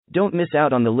Don't miss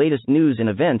out on the latest news and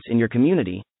events in your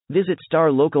community. Visit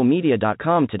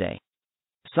starlocalmedia.com today.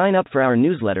 Sign up for our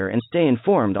newsletter and stay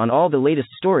informed on all the latest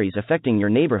stories affecting your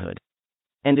neighborhood.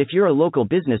 And if you're a local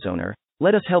business owner,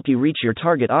 let us help you reach your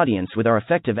target audience with our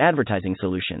effective advertising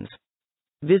solutions.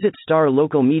 Visit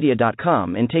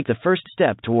starlocalmedia.com and take the first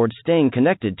step towards staying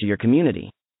connected to your community.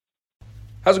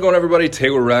 How's it going, everybody?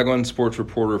 Taylor Ragland, sports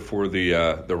reporter for the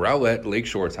Rowlett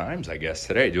Lakeshore Times, I guess,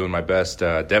 today. Doing my best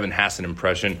Devin Hassan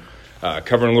impression,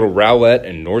 covering a little Rowlett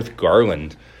and North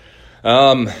Garland.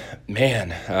 I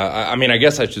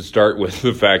guess I should start with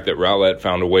the fact that Rowlett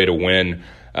found a way to win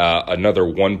another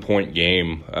 1-point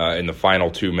game in the final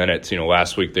 2 minutes.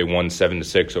 Last week they won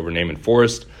 7-6 over Naaman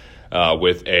Forest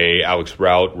with a Alex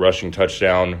Rout rushing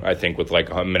touchdown, I think with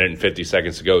like 1 minute and 50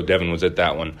 seconds to go. Devin was at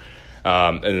that one.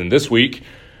 And then this week,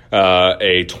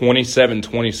 a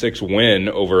 27-26 win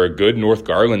over a good North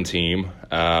Garland team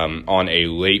on a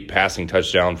late passing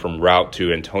touchdown from Rout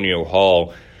to Antonio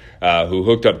Hall, who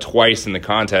hooked up twice in the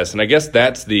contest. And I guess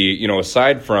that's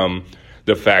aside from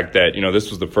the fact that,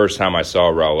 this was the first time I saw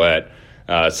Rowlett,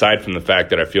 aside from the fact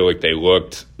that I feel like they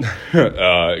looked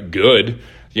good,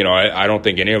 I don't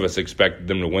think any of us expected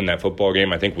them to win that football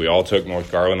game. I think we all took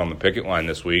North Garland on the picket line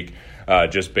this week,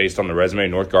 just based on the resume.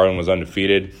 North Garland was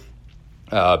undefeated,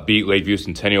 beat Lakeview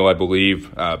Centennial, I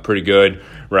believe, pretty good.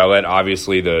 Rowlett,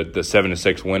 obviously, the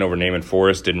 7-6 win over Naaman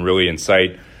Forest didn't really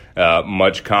incite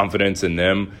much confidence in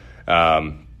them.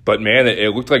 But, man,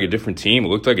 it looked like a different team. It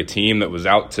looked like a team that was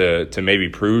out to maybe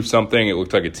prove something. It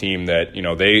looked like a team that,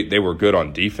 they were good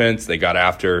on defense. They got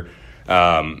after,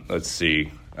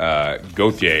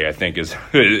 Gauthier, I think, is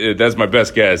that's my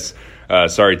best guess.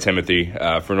 Sorry, Timothy,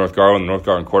 for North Garland, the North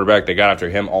Garland quarterback. They got after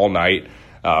him all night.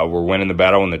 We're winning the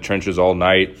battle in the trenches all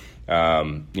night.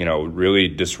 Really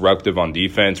disruptive on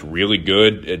defense, really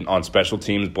good on special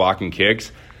teams, blocking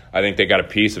kicks. I think they got a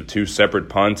piece of 2 separate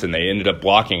punts, and they ended up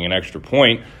blocking an extra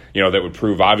point, that would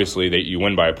prove, obviously, that you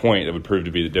win by a point. That would prove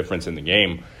to be the difference in the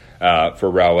game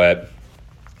for Rowlett.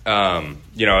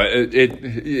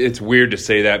 It's weird to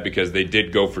say that because they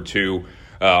did go for 2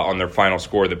 on their final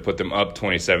score that put them up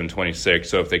 27-26.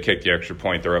 So if they kick the extra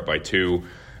point, they're up by 2.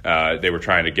 They were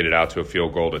trying to get it out to a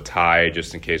field goal to tie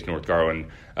just in case North Garland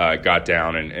got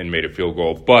down and made a field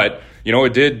goal. But,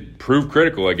 it did prove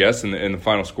critical, I guess, in the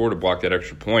final score to block that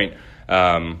extra point.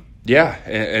 And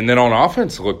then on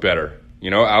offense, it looked better.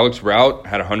 Alex Rout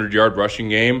had a 100-yard rushing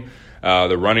game.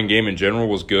 The running game in general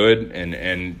was good.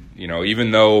 And even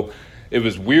though it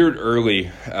was weird early,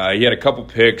 he had a couple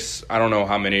picks. I don't know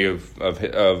how many of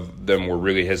them were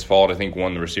really his fault. I think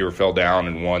one, the receiver fell down,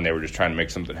 and one, they were just trying to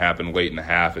make something happen late in the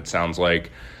half, it sounds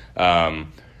like.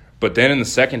 But then in the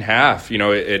second half,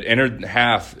 it entered the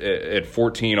half at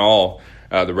 14-all.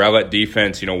 The Rowlett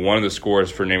defense, one of the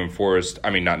scores for North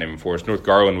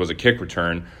Garland was a kick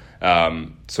return.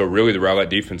 So really the Rowlett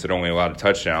defense had only allowed a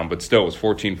touchdown, but still it was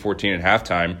 14-14 at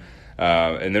halftime.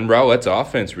 And then Rowlett's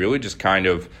offense really just kind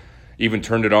of even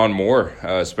turned it on more,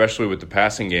 especially with the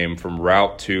passing game from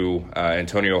Rout to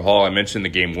Antonio Hall. I mentioned the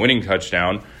game-winning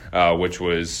touchdown, which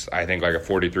was, I think, like a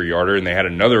 43-yarder, and they had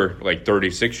another,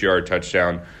 36-yard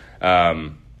touchdown.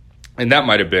 And that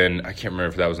might have been, I can't remember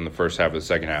if that was in the first half or the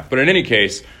second half. But in any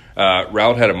case,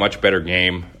 Rout had a much better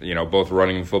game, both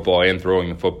running the football and throwing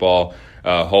the football.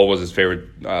 Hull was his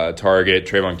favorite target.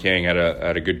 Trayvon King had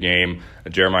a good game.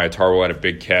 Jeremiah Tarwell had a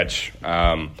big catch,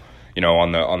 on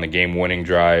the game-winning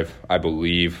drive, I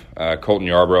believe. Colton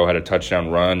Yarbrough had a touchdown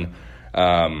run.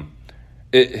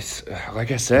 It's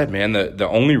like I said, man, the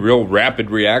only real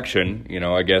rapid reaction,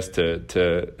 I guess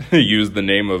to use the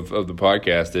name of the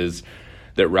podcast is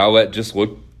that Rowlett just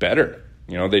looked better.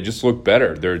 They just look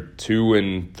better. They're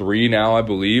 2-3 now, I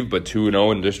believe, but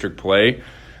 2-0 in district play.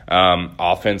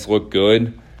 Offense looked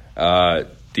good.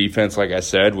 Defense, like I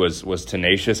said, was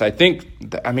tenacious. I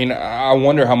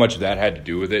wonder how much that had to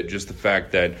do with it. Just the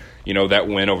fact that, that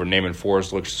win over Naaman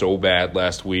Forest looked so bad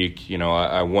last week.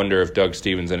 I wonder if Doug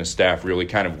Stevens and his staff really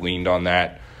kind of leaned on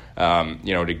that,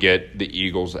 to get the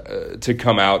Eagles to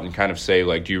come out and kind of say,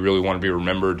 do you really want to be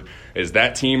remembered as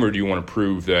that team, or do you want to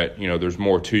prove that, there's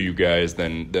more to you guys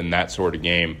than that sort of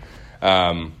game?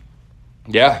 And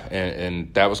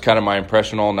that was kind of my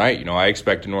impression all night. I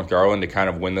expected North Garland to kind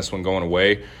of win this one going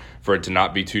away, for it to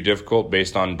not be too difficult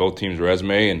based on both teams'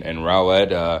 resume, and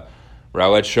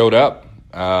Rowlett showed up.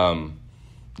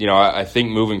 I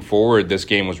think moving forward, this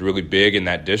game was really big in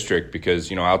that district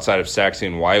because, outside of Saxe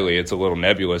and Wiley, it's a little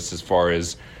nebulous as far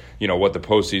as, what the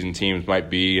postseason teams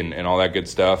might be and all that good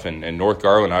stuff. And North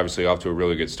Garland obviously off to a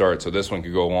really good start. So this one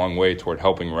could go a long way toward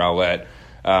helping Rowlett,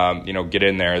 get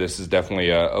in there. This is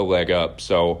definitely a leg up.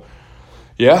 So,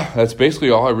 Yeah, that's basically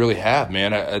all I really have,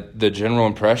 man. The general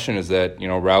impression is that,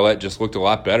 Rowlett just looked a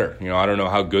lot better. I don't know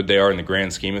how good they are in the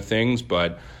grand scheme of things,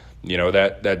 but,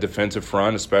 that defensive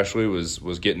front especially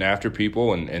was getting after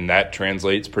people, and that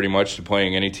translates pretty much to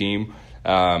playing any team.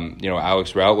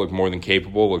 Alex Rowlett looked more than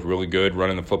capable, looked really good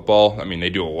running the football. I mean, they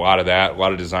do a lot of that, a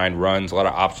lot of designed runs, a lot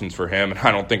of options for him, and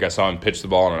I don't think I saw him pitch the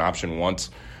ball on an option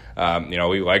once.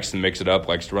 He likes to mix it up,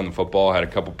 likes to run the football, had a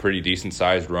couple pretty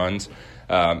decent-sized runs.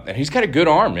 And he's got a good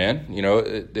arm, man.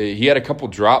 He had a couple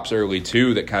drops early,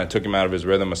 too, that kind of took him out of his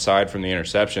rhythm aside from the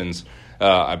interceptions.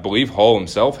 I believe Hull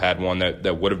himself had one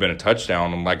that would have been a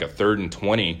touchdown on like a 3rd and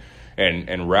 20,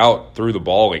 and Route threw the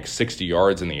ball like 60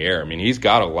 yards in the air. I mean, he's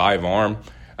got a live arm.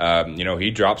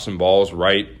 He dropped some balls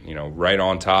right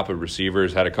on top of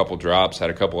receivers, had a couple drops, had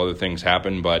a couple other things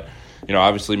happen, but,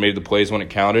 obviously made the plays when it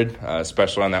counted,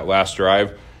 especially on that last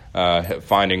drive.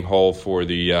 Finding Hull for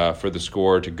the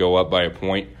score to go up by a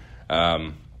point.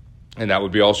 And that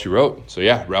would be all she wrote. So,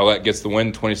 yeah, Rowlett gets the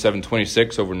win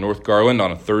 27-26 over North Garland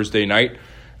on a Thursday night.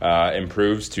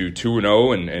 Improves to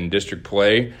 2-0 in district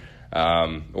play.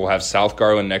 We'll have South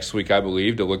Garland next week, I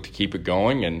believe, to look to keep it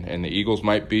going. And the Eagles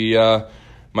might be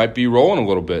rolling a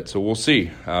little bit. So we'll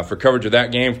see. For coverage of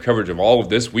that game, for coverage of all of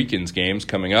this weekend's games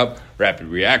coming up, rapid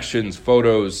reactions,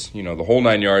 photos, the whole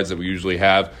 9 yards that we usually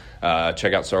have.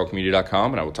 Check out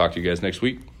starlocalmedia.com, and I will talk to you guys next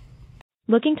week.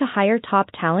 Looking to hire top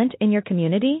talent in your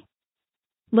community?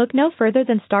 Look no further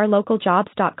than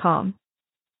starlocaljobs.com.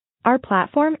 Our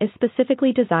platform is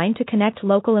specifically designed to connect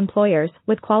local employers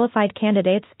with qualified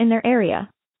candidates in their area.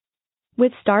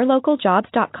 With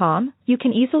starlocaljobs.com, you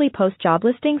can easily post job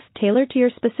listings tailored to your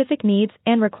specific needs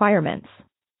and requirements.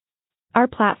 Our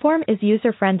platform is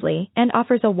user-friendly and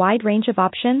offers a wide range of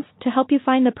options to help you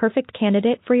find the perfect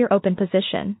candidate for your open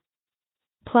position.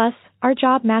 Plus, our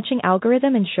job matching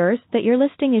algorithm ensures that your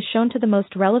listing is shown to the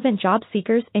most relevant job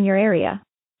seekers in your area.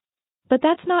 But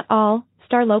that's not all.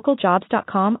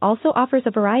 StarLocalJobs.com also offers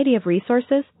a variety of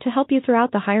resources to help you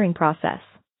throughout the hiring process.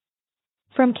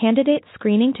 From candidate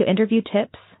screening to interview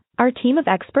tips, our team of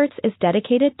experts is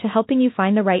dedicated to helping you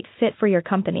find the right fit for your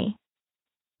company.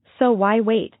 So why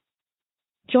wait?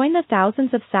 Join the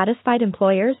thousands of satisfied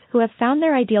employers who have found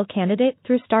their ideal candidate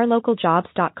through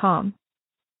StarLocalJobs.com.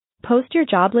 Post your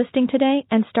job listing today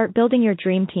and start building your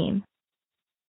dream team.